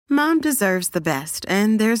Mom deserves the best,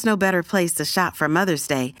 and there's no better place to shop for Mother's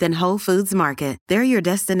Day than Whole Foods Market. They're your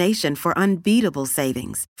destination for unbeatable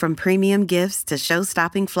savings, from premium gifts to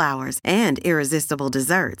show-stopping flowers and irresistible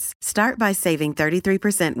desserts. Start by saving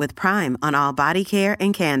 33% with Prime on all body care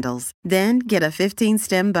and candles. Then get a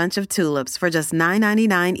 15-stem bunch of tulips for just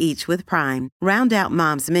 $9.99 each with Prime. Round out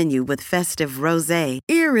Mom's menu with festive rosé,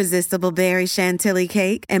 irresistible berry chantilly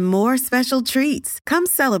cake, and more special treats. Come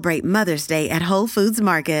celebrate Mother's Day at Whole Foods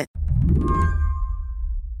Market.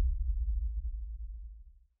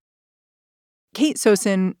 Kate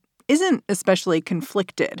Sosin isn't especially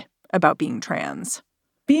conflicted about being trans.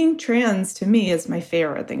 Being trans, to me, is my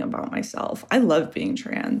favorite thing about myself. I love being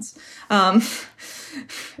trans.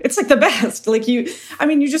 It's like the best. You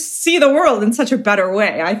just see the world in such a better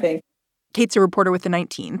way, I think. Kate's a reporter with the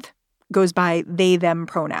 19th, goes by they, them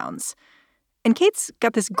pronouns. And Kate's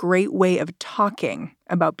got this great way of talking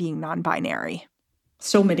about being non-binary.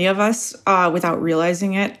 So many of us, without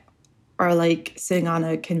realizing it, are sitting on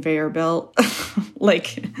a conveyor belt,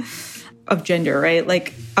 of gender, right?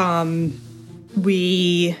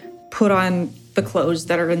 We put on the clothes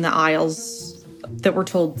that are in the aisles that we're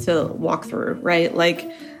told to walk through, right?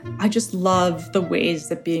 I just love the ways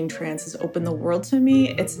that being trans has opened the world to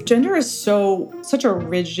me. Gender is such a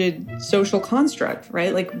rigid social construct,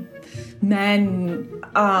 right? Men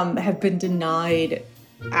have been denied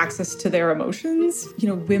access to their emotions.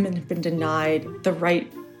 Women have been denied the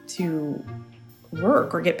right to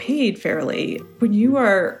work or get paid fairly. When you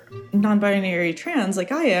are non-binary trans,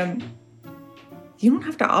 like I am, you don't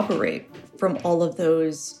have to operate from all of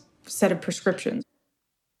those set of prescriptions.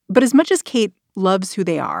 But as much as Kate loves who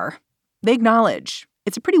they are, they acknowledge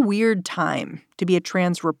it's a pretty weird time to be a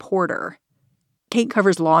trans reporter. Kate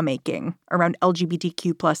covers lawmaking around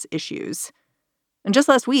LGBTQ+ issues. And just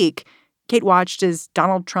last week, Kate watched as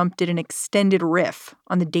Donald Trump did an extended riff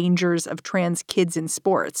on the dangers of trans kids in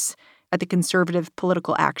sports at the Conservative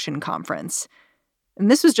Political Action Conference. And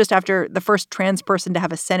this was just after the first trans person to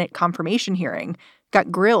have a Senate confirmation hearing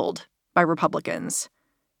got grilled by Republicans.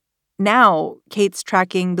 Now, Kate's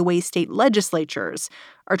tracking the way state legislatures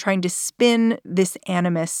are trying to spin this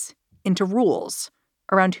animus into rules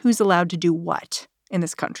around who's allowed to do what in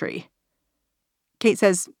this country. Kate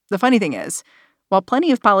says the funny thing is, while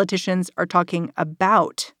plenty of politicians are talking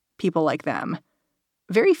about people like them,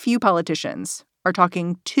 very few politicians are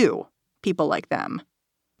talking to people like them.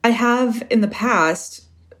 I have in the past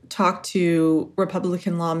talked to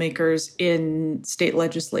Republican lawmakers in state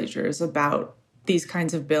legislatures about these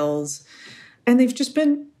kinds of bills, and they've just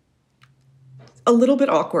been a little bit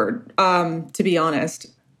awkward, to be honest.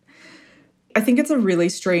 I think it's a really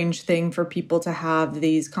strange thing for people to have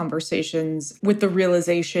these conversations with the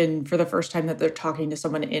realization for the first time that they're talking to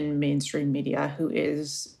someone in mainstream media who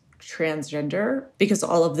is transgender, because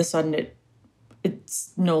all of a sudden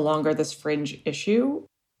it's no longer this fringe issue.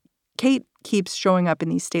 Kate keeps showing up in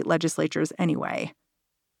these state legislatures anyway.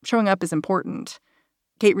 Showing up is important.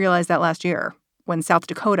 Kate realized that last year when South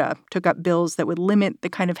Dakota took up bills that would limit the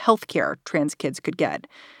kind of health care trans kids could get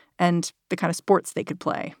and the kind of sports they could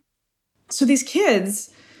play. So these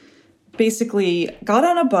kids basically got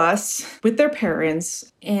on a bus with their parents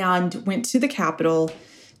and went to the Capitol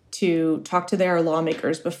to talk to their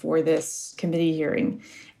lawmakers before this committee hearing.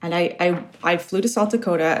 And I flew to South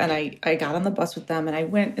Dakota and I got on the bus with them and I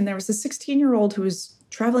went, and there was a 16-year-old who was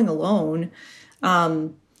traveling alone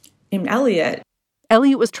named Elliot.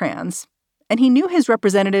 Elliot was trans, and he knew his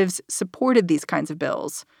representatives supported these kinds of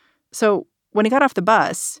bills. So when he got off the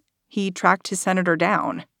bus, he tracked his senator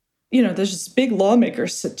down. There's this big lawmaker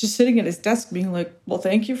just sitting at his desk being like, well,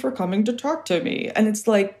 thank you for coming to talk to me. And it's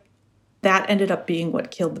like, that ended up being what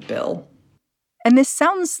killed the bill. And this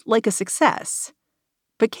sounds like a success.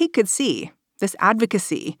 But Kate could see this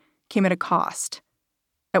advocacy came at a cost.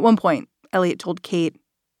 At one point, Elliot told Kate,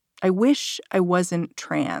 I wish I wasn't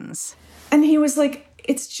trans. And he was like,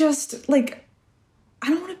 it's just like, I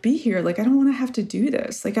don't want to be here. I don't want to have to do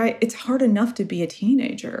this. It's hard enough to be a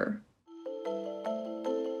teenager.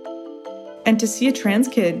 And to see a trans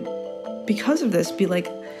kid, because of this, be like,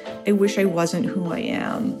 I wish I wasn't who I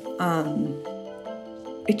am.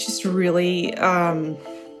 It just really,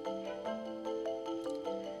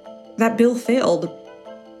 that bill failed,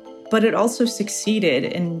 but it also succeeded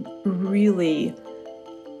in really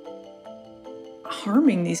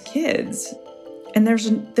harming these kids. And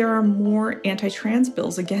there are more anti-trans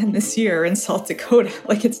bills again this year in South Dakota.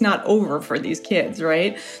 It's not over for these kids,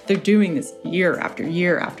 right? They're doing this year after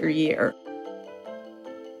year after year.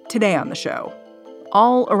 Today on the show,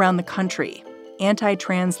 all around the country,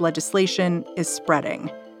 anti-trans legislation is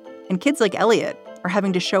spreading. And kids like Elliot are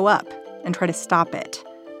having to show up and try to stop it.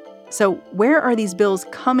 So where are these bills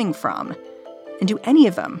coming from? And do any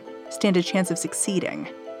of them stand a chance of succeeding?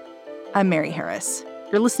 I'm Mary Harris.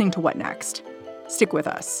 You're listening to What Next? Stick with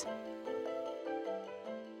us.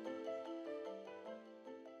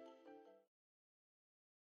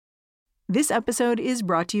 This episode is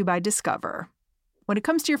brought to you by Discover. When it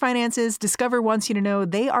comes to your finances, Discover wants you to know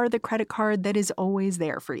they are the credit card that is always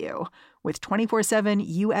there for you. With 24/7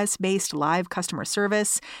 U.S.-based live customer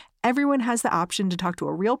service, everyone has the option to talk to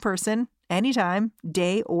a real person anytime,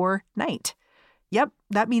 day or night. Yep,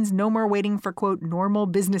 that means no more waiting for, quote, normal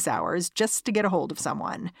business hours just to get a hold of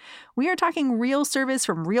someone. We are talking real service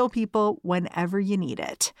from real people whenever you need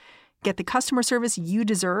it. Get the customer service you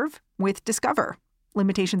deserve with Discover.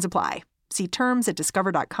 Limitations apply. See terms at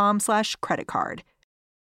discover.com/creditcard.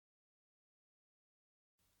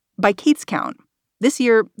 By Kate's count, this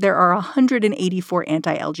year there are 184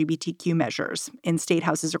 anti-LGBTQ measures in state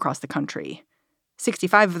houses across the country.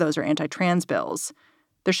 65 of those are anti-trans bills.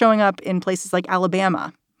 They're showing up in places like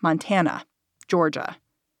Alabama, Montana, Georgia.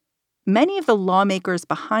 Many of the lawmakers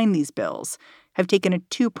behind these bills have taken a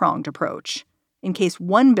two-pronged approach in case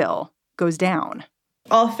one bill goes down.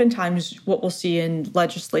 Oftentimes what we'll see in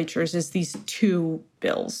legislatures is these two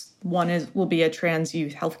bills. One will be a trans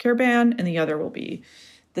youth healthcare ban, and the other will be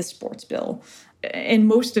the sports bill. In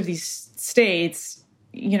most of these states,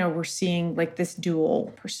 we're seeing like this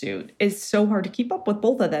dual pursuit. It's so hard to keep up with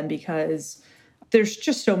both of them because there's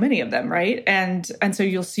just so many of them, right? And so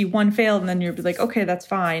you'll see one fail and then you'll be like, okay, that's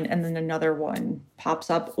fine. And then another one pops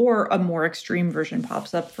up or a more extreme version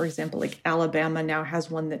pops up. For example, like Alabama now has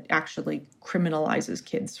one that actually criminalizes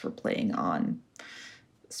kids for playing on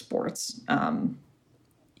sports.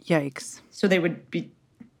 Yikes. So they would be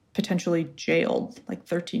potentially jailed, like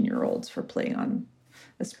 13-year-olds for playing on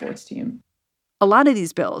a sports team. A lot of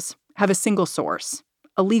these bills have a single source,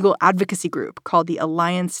 a legal advocacy group called the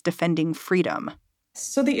Alliance Defending Freedom.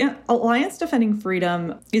 So the Alliance Defending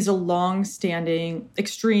Freedom is a long-standing,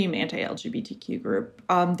 extreme anti-LGBTQ group.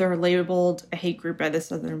 They're labeled a hate group by the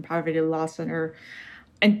Southern Poverty Law Center.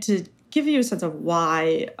 And to give you a sense of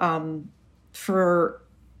why, for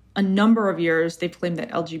a number of years, they've claimed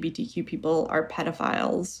that LGBTQ people are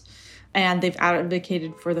pedophiles. And they've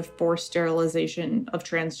advocated for the forced sterilization of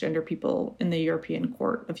transgender people in the European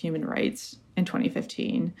Court of Human Rights in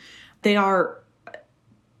 2015. They are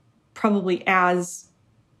probably as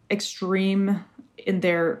extreme in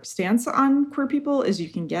their stance on queer people as you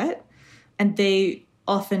can get. And they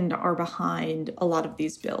often are behind a lot of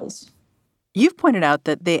these bills. You've pointed out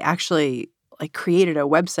that they actually created a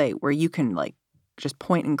website where you can just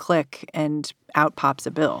point and click and out pops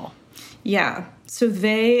a bill. Yeah. So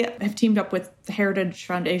they have teamed up with the Heritage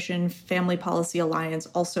Foundation, Family Policy Alliance,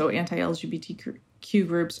 also anti-LGBTQ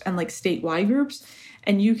groups and statewide groups.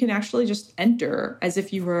 And you can actually just enter as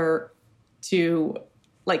if you were to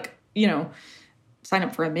sign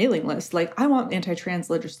up for a mailing list. I want anti-trans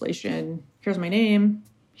legislation. Here's my name.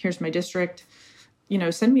 Here's my district.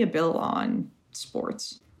 Send me a bill on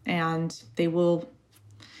sports and they will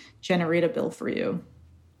generate a bill for you.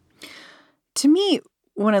 To me,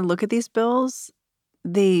 when I look at these bills,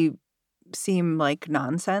 they seem like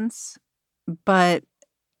nonsense, but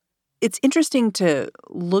it's interesting to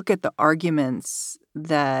look at the arguments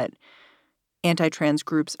that anti-trans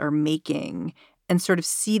groups are making and sort of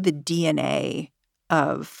see the DNA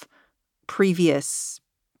of previous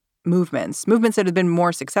movements that have been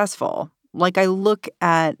more successful. I look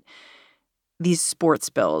at these sports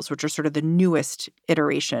bills, which are sort of the newest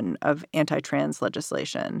iteration of anti-trans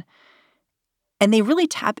legislation. And they really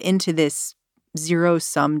tap into this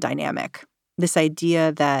zero-sum dynamic, this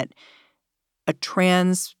idea that a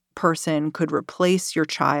trans person could replace your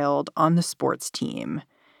child on the sports team.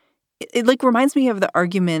 It reminds me of the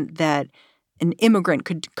argument that an immigrant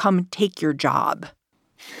could come take your job.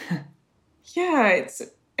 Yeah, it's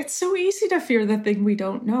so easy to fear the thing we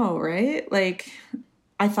don't know, right?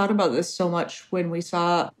 I thought about this so much when we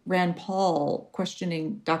saw Rand Paul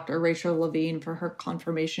questioning Dr. Rachel Levine for her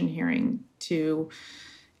confirmation hearing to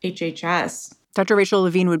HHS. Dr. Rachel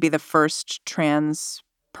Levine would be the first trans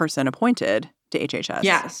person appointed to HHS.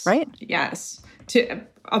 Yes. Right? Yes. To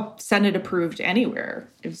Senate approved anywhere.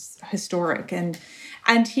 It was historic. And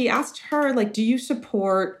he asked her, do you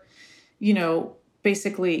support,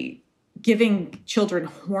 basically giving children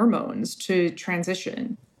hormones to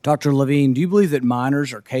transition? Dr. Levine, do you believe that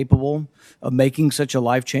minors are capable of making such a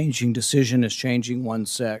life-changing decision as changing one's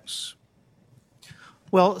sex?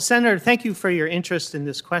 Well, Senator, thank you for your interest in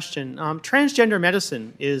this question. Transgender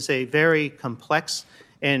medicine is a very complex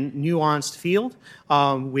and nuanced field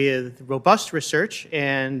with robust research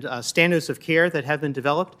and standards of care that have been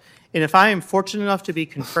developed. And if I am fortunate enough to be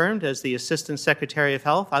confirmed as the Assistant Secretary of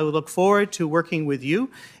Health, I would look forward to working with you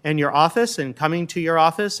and your office and coming to your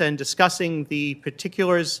office and discussing the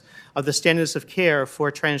particulars of the standards of care for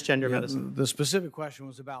transgender medicine. The specific question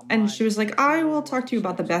was about And she was like, I will talk to you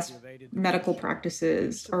about the best medical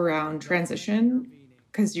practices around transition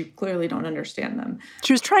because you clearly don't understand them.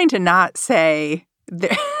 She was trying to not say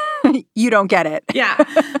you don't get it. Yeah.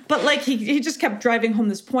 But like he just kept driving home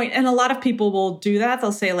this point. And a lot of people will do that.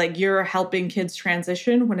 They'll say like, you're helping kids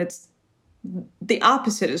transition when it's the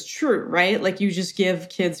opposite is true, right? Like you just give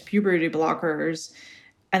kids puberty blockers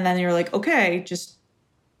and then you're like, okay,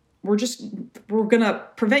 we're going to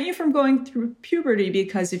prevent you from going through puberty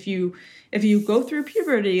because if you go through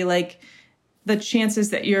puberty, like the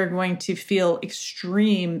chances that you're going to feel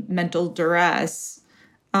extreme mental duress,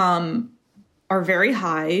 are very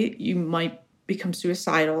high. You might become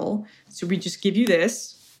suicidal. So we just give you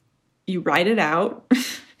this, you write it out.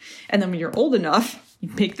 And then when you're old enough, you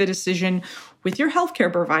make the decision with your healthcare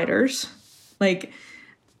providers, like,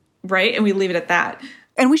 right? And we leave it at that.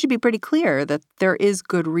 And we should be pretty clear that there is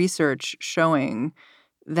good research showing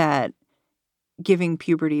that giving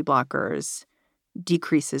puberty blockers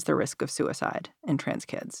decreases the risk of suicide in trans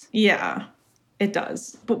kids. Yeah, it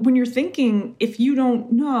does. But when you're thinking, if you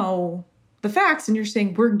don't know the facts and you're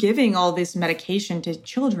saying we're giving all this medication to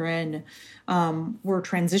children, we're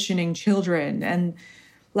transitioning children, and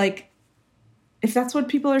like if that's what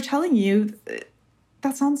people are telling you,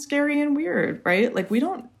 that sounds scary and weird, right? Like we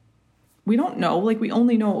don't know, like we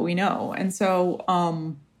only know what we know. And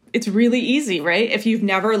so it's really easy, right? If you've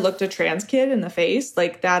never looked a trans kid in the face,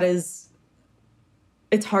 like it's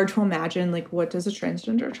hard to imagine like what does a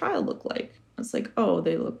transgender child look like? It's like, oh,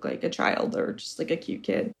 they look like a child or just like a cute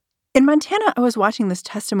kid. In Montana, I was watching this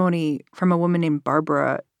testimony from a woman named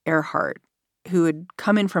Barbara Earhart, who had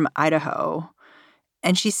come in from Idaho,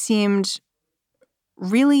 and she seemed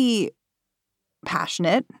really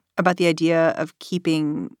passionate about the idea of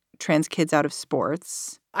keeping trans kids out of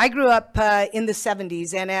sports. I grew up in the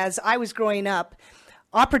 70s, and as I was growing up,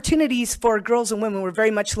 opportunities for girls and women were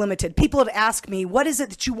very much limited. People would ask me, what is it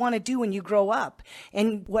that you want to do when you grow up?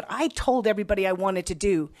 And what I told everybody I wanted to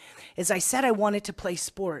do is I said I wanted to play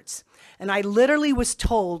sports. And I literally was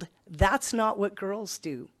told, that's not what girls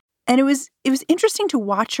do. And it was interesting to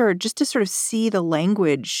watch her just to sort of see the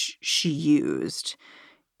language she used.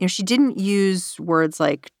 You know, she didn't use words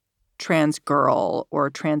like trans girl or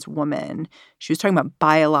trans woman. She was talking about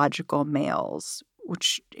biological males,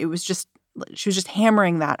 which she was just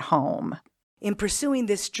hammering that home. In pursuing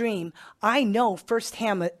this dream, I know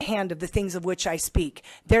firsthand of the things of which I speak.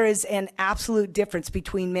 There is an absolute difference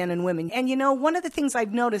between men and women. And you know, one of the things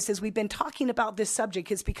I've noticed as we've been talking about this subject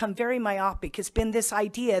has become very myopic. It's been this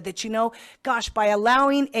idea that, you know, gosh, by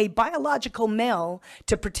allowing a biological male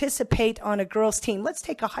to participate on a girls' team, let's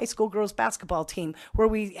take a high school girls' basketball team where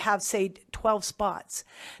we have, say, 12 spots,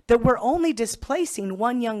 that we're only displacing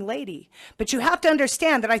one young lady. But you have to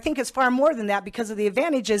understand that I think it's far more than that because of the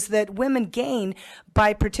advantages that women gain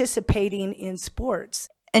by participating in sports.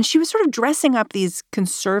 And she was sort of dressing up these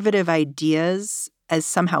conservative ideas as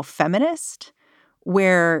somehow feminist,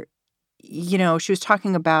 where, you know, she was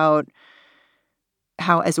talking about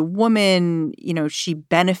how as a woman, you know, she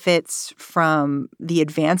benefits from the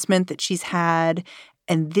advancement that she's had,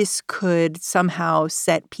 and this could somehow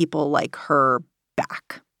set people like her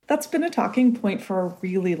back. That's been a talking point for a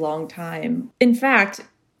really long time. In fact,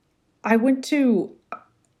 I went to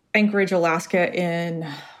Anchorage, Alaska it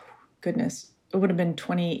would have been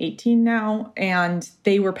 2018 now, and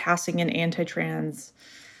they were passing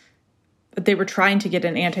they were trying to get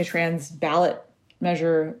an anti-trans ballot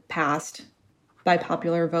measure passed by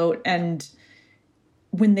popular vote. And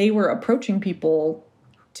when they were approaching people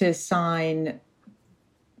to sign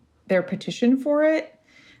their petition for it,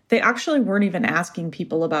 they actually weren't even asking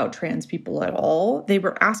people about trans people at all. They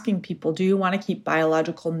were asking people, do you want to keep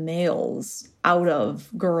biological males out of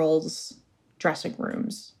girls' dressing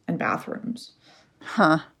rooms and bathrooms?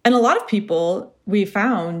 Huh. And a lot of people we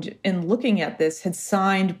found in looking at this had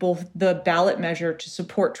signed both the ballot measure to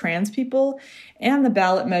support trans people and the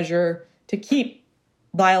ballot measure to keep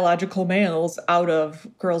biological males out of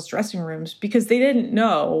girls' dressing rooms because they didn't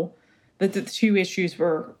know that the two issues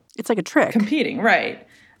were it's like a trick competing, right?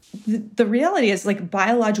 The reality is, like,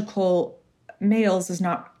 biological males is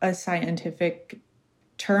not a scientific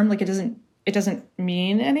term. Like, it doesn't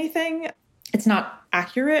mean anything. It's not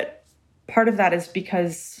accurate. Part of that is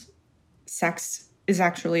because sex is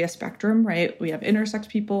actually a spectrum, right? We have intersex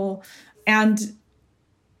people, and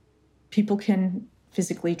people can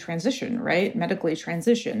physically transition, right? Medically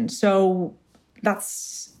transition. So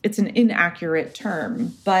it's an inaccurate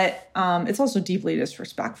term, but it's also deeply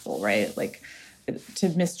disrespectful, right? Like, to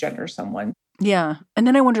misgender someone. Yeah. And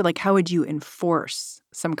then I wonder, like, how would you enforce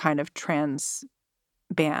some kind of trans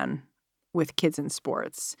ban with kids in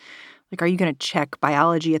sports? Like, are you going to check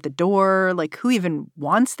biology at the door? Like, who even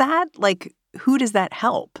wants that? Like, who does that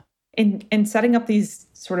help? In setting up these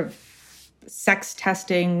sort of sex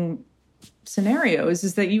testing scenarios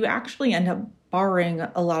is that you actually end up barring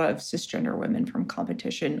a lot of cisgender women from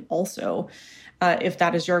competition also, if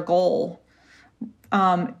that is your goal.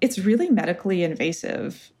 It's really medically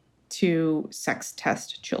invasive to sex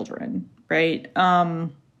test children, right? To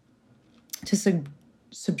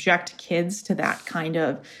subject kids to that kind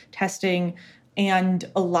of testing. And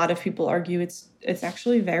a lot of people argue it's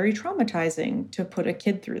actually very traumatizing to put a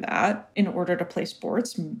kid through that in order to play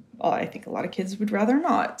sports. I think a lot of kids would rather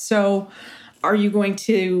not. So are you going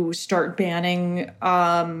to start banning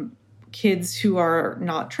kids who are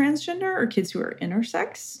not transgender or kids who are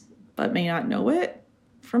intersex but may not know it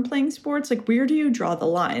from playing sports? Like, where do you draw the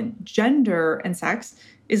line? Gender and sex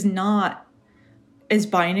is not as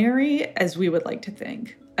binary as we would like to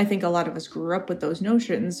think. I think a lot of us grew up with those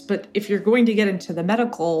notions, but if you're going to get into the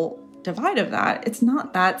medical divide of that, it's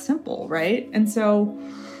not that simple, right? And so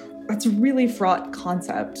that's a really fraught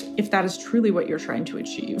concept if that is truly what you're trying to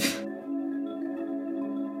achieve.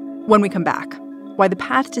 When we come back, why the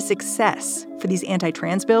path to success for these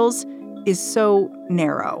anti-trans bills is so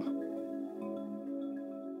narrow.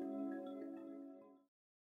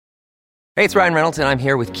 Hey, it's Ryan Reynolds, and I'm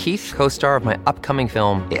here with Keith, co-star of my upcoming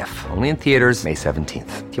film, If, only in theaters May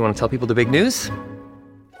 17th. Do you want to tell people the big news?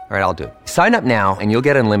 All right, I'll do it. Sign up now and you'll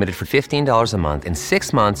get unlimited for $15 a month and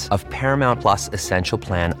 6 months of Paramount Plus Essential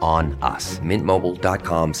Plan on us.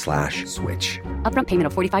 MintMobile.com/switch. Upfront payment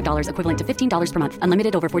of $45 equivalent to $15 per month.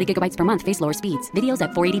 Unlimited over 40 gigabytes per month. Face lower speeds. Videos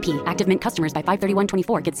at 480p. Active Mint customers by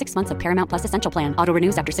 531.24 get 6 months of Paramount Plus Essential Plan. Auto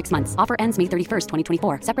renews after 6 months. Offer ends May 31st,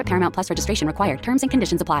 2024. Separate Paramount Plus registration required. Terms and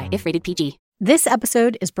conditions apply if rated PG. This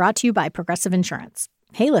episode is brought to you by Progressive Insurance.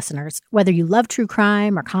 Hey, listeners, whether you love true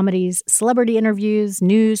crime or comedies, celebrity interviews,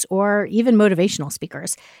 news, or even motivational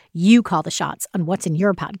speakers, you call the shots on what's in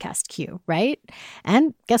your podcast queue, right?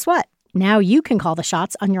 And guess what? Now you can call the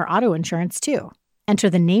shots on your auto insurance, too. Enter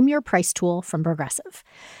the Name Your Price tool from Progressive.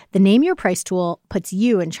 The Name Your Price tool puts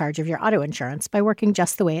you in charge of your auto insurance by working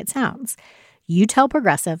just the way it sounds. You tell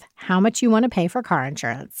Progressive how much you want to pay for car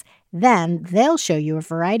insurance. Then they'll show you a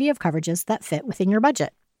variety of coverages that fit within your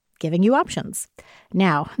budget, giving you options.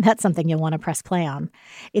 Now, that's something you'll want to press play on.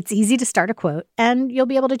 It's easy to start a quote, and you'll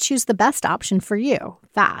be able to choose the best option for you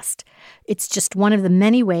fast. It's just one of the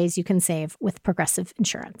many ways you can save with Progressive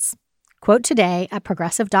Insurance. Quote today at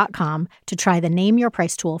Progressive.com to try the Name Your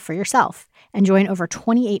Price tool for yourself and join over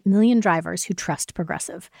 28 million drivers who trust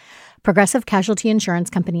Progressive. Progressive Casualty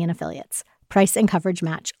Insurance Company and Affiliates. Price and coverage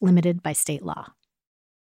match limited by state law.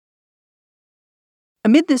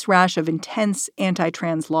 Amid this rash of intense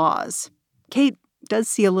anti-trans laws, Kate does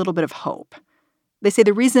see a little bit of hope. They say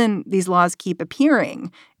the reason these laws keep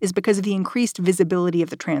appearing is because of the increased visibility of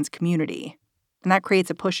the trans community, and that creates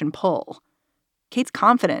a push and pull. Kate's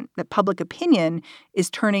confident that public opinion is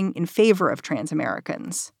turning in favor of trans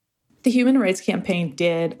Americans. The Human Rights Campaign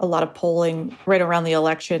did a lot of polling right around the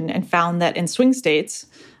election and found that in swing states,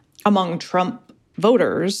 among Trump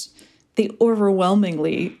voters, they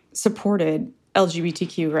overwhelmingly supported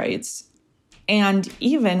LGBTQ rights. And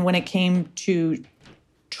even when it came to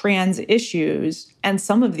trans issues, and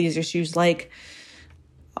some of these issues like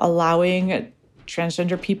allowing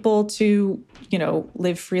transgender people to,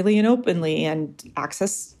 live freely and openly and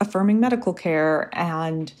access affirming medical care.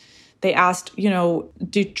 And they asked,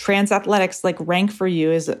 do trans athletics rank for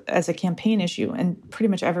you as a campaign issue? And pretty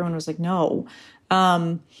much everyone was like, no.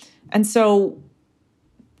 And so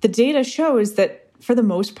the data shows that for the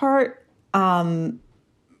most part,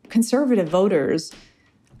 conservative voters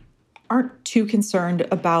aren't too concerned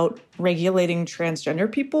about regulating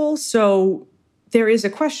transgender people. So there is a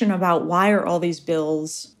question about why are all these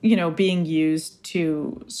bills, being used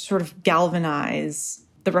to sort of galvanize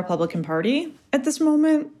the Republican Party at this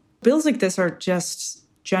moment. Bills like this are just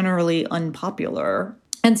generally unpopular.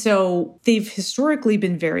 And so they've historically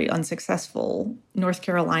been very unsuccessful. North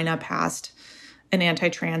Carolina passed an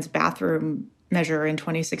anti-trans bathroom measure in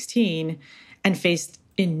 2016 and faced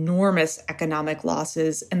enormous economic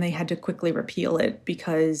losses, and they had to quickly repeal it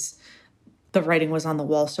because the writing was on the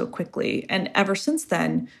wall so quickly. And ever since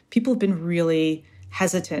then, people have been really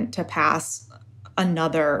hesitant to pass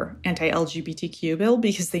another anti-LGBTQ bill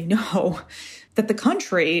because they know that the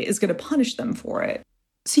country is going to punish them for it.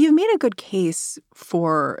 So you've made a good case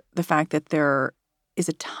for the fact that there is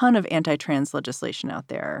a ton of anti-trans legislation out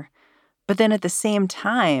there. But then at the same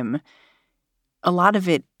time, a lot of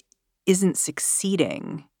it isn't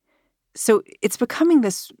succeeding. So it's becoming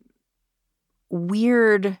this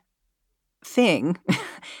weird thing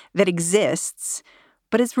that exists,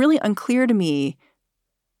 but it's really unclear to me,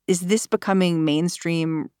 is this becoming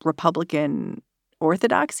mainstream Republican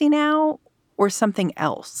orthodoxy now or something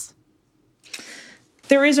else?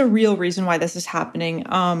 There is a real reason why this is happening.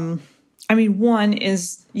 I mean, one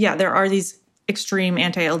is, there are these extreme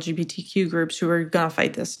anti-LGBTQ groups who are going to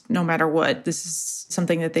fight this no matter what. This is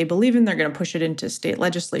something that they believe in. They're going to push it into state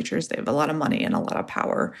legislatures. They have a lot of money and a lot of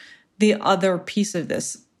power. The other piece of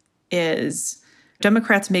this is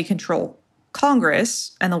Democrats may control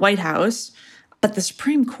Congress and the White House, but the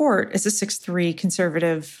Supreme Court is a 6-3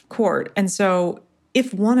 conservative court. And so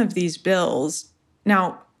if one of these bills,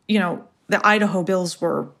 now, the Idaho bills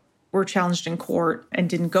were challenged in court and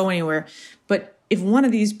didn't go anywhere, but if one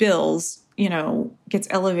of these bills, gets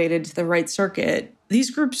elevated to the right circuit, these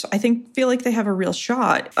groups, I think, feel like they have a real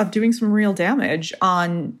shot of doing some real damage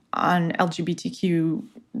on LGBTQ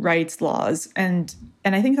rights laws. And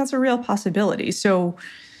I think that's a real possibility. So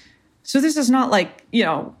this is not like,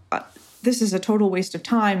 this is a total waste of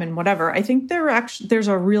time and whatever. I think there's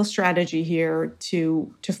a real strategy here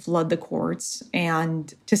to flood the courts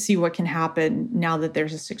and to see what can happen now that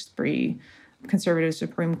there's a 6-3 conservative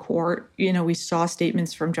Supreme Court. We saw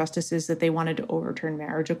statements from justices that they wanted to overturn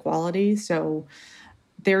marriage equality. So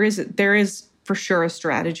there is for sure a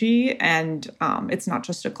strategy, and it's not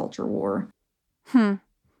just a culture war.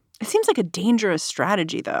 It seems like a dangerous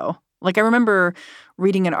strategy, though. Like, I remember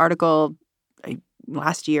reading an article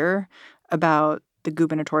last year about the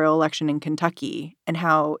gubernatorial election in Kentucky and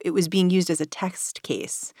how it was being used as a test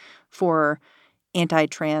case for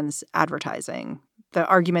anti-trans advertising. The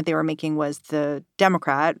argument they were making was the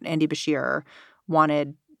Democrat, Andy Beshear,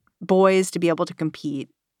 wanted boys to be able to compete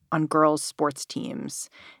on girls' sports teams,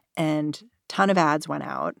 and a ton of ads went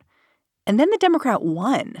out. And then the Democrat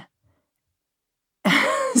won.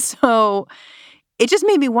 So it just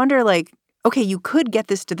made me wonder, like, okay, you could get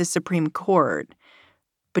this to the Supreme Court,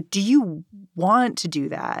 but do you want to do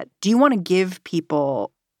that? Do you want to give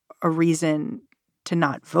people a reason to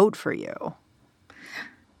not vote for you?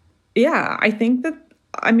 Yeah, I think that,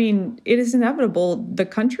 it is inevitable. The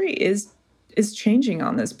country is changing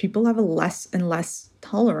on this. People have a less and less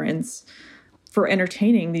tolerance for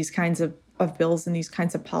entertaining these kinds of bills and these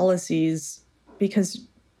kinds of policies, because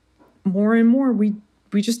more and more we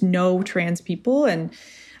just know trans people. And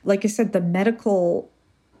like I said, the medical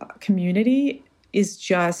community is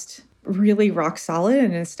just really rock solid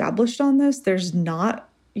and established on this. There's not,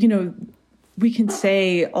 we can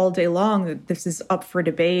say all day long that this is up for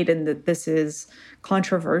debate and that this is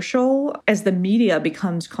controversial. As the media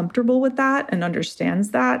becomes comfortable with that and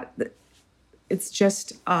understands that, it's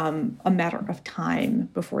just a matter of time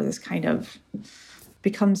before this kind of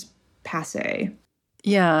becomes passé.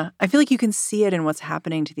 Yeah, I feel like you can see it in what's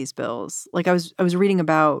happening to these bills. Like, I was reading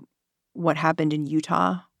about what happened in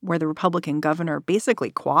Utah, where the Republican governor basically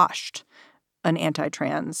quashed an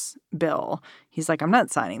anti-trans bill. He's like, I'm not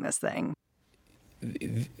signing this thing.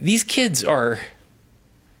 These kids they're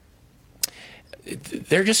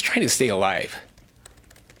just trying to stay alive.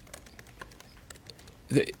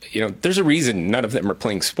 There's a reason none of them are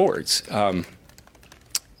playing sports. And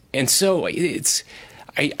so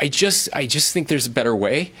I just think there's a better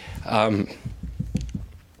way.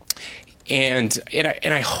 And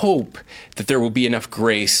I hope that there will be enough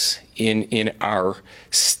grace in our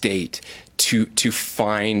state to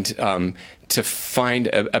find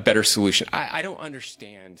a better solution. I don't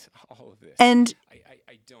understand all of this. And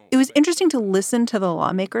I don't. It was interesting to listen to the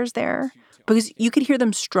lawmakers there, because you could hear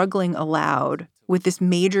them struggling aloud with this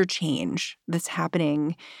major change that's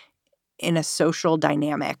happening in a social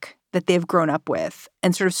dynamic that they've grown up with,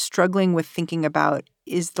 and sort of struggling with thinking about,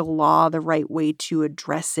 is the law the right way to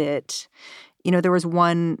address it? There was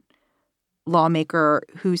one lawmaker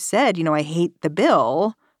who said, I hate the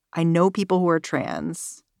bill. I know people who are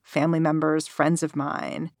trans, family members, friends of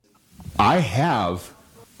mine. I have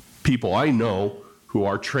people I know who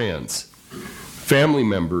are trans, family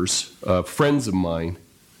members, friends of mine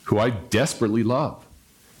who I desperately love.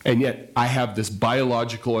 And yet I have this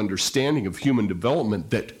biological understanding of human development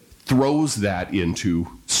that throws that into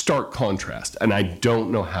stark contrast. And I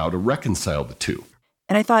don't know how to reconcile the two.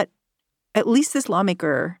 And I thought, at least this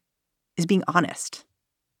lawmaker is being honest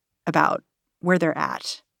about where they're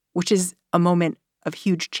at, which is a moment of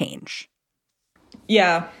huge change.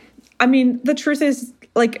 Yeah. The truth is,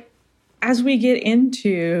 like, as we get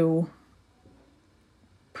into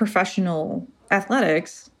professional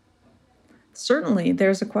athletics, certainly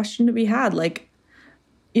there's a question to be had. Like,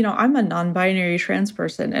 you know, I'm a non-binary trans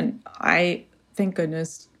person, and I, thank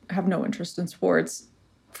goodness, have no interest in sports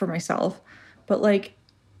for myself. But like,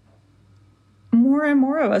 more and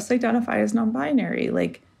more of us identify as non-binary.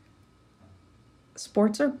 Like,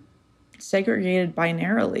 sports are segregated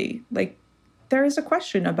binarily. Like, there is a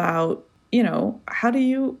question about, you know, how do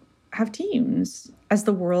you have teams as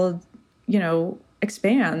the world, you know,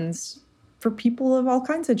 expands for people of all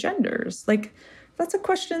kinds of genders? Like, that's a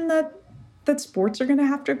question that sports are going to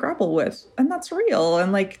have to grapple with, and that's real.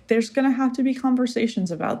 And like, there's going to have to be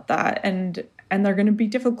conversations about that, and they're going to be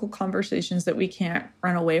difficult conversations that we can't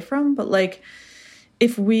run away from. But like,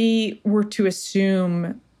 if we were to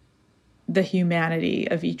assume the humanity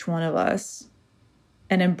of each one of us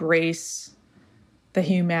and embrace the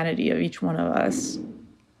humanity of each one of us,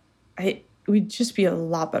 we'd just be a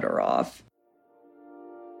lot better off.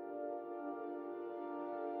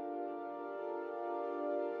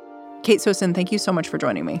 Kate Sosin, thank you so much for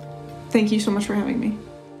joining me. Thank you so much for having me.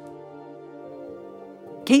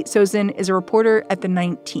 Kate Sosin is a reporter at the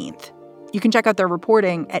 19th. You can check out their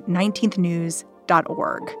reporting at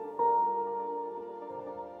 19thnews.org.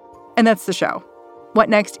 And that's the show. What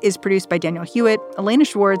Next is produced by Daniel Hewitt, Elena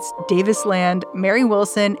Schwartz, Davis Land, Mary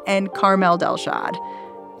Wilson, and Carmel Delshad.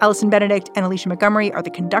 Allison Benedict and Alicia Montgomery are the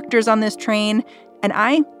conductors on this train, and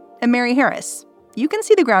I am Mary Harris. You can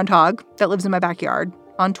see the groundhog that lives in my backyard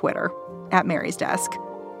on Twitter, at Mary's Desk.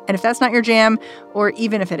 And if that's not your jam, or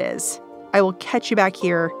even if it is, I will catch you back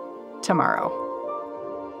here tomorrow.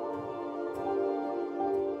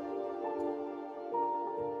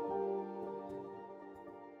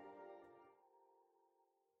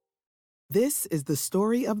 This is the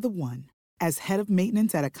story of the one. As head of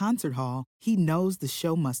maintenance at a concert hall, he knows the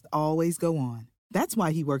show must always go on. That's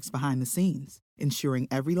why he works behind the scenes, ensuring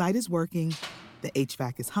every light is working, the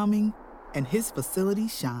HVAC is humming, and his facility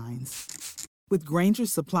shines. With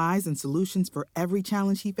Grainger's supplies and solutions for every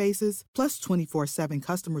challenge he faces, plus 24/7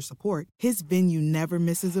 customer support, his venue never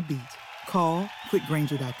misses a beat. Call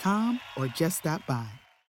quickgrainger.com or just stop by.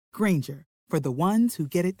 Grainger, for the ones who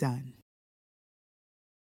get it done.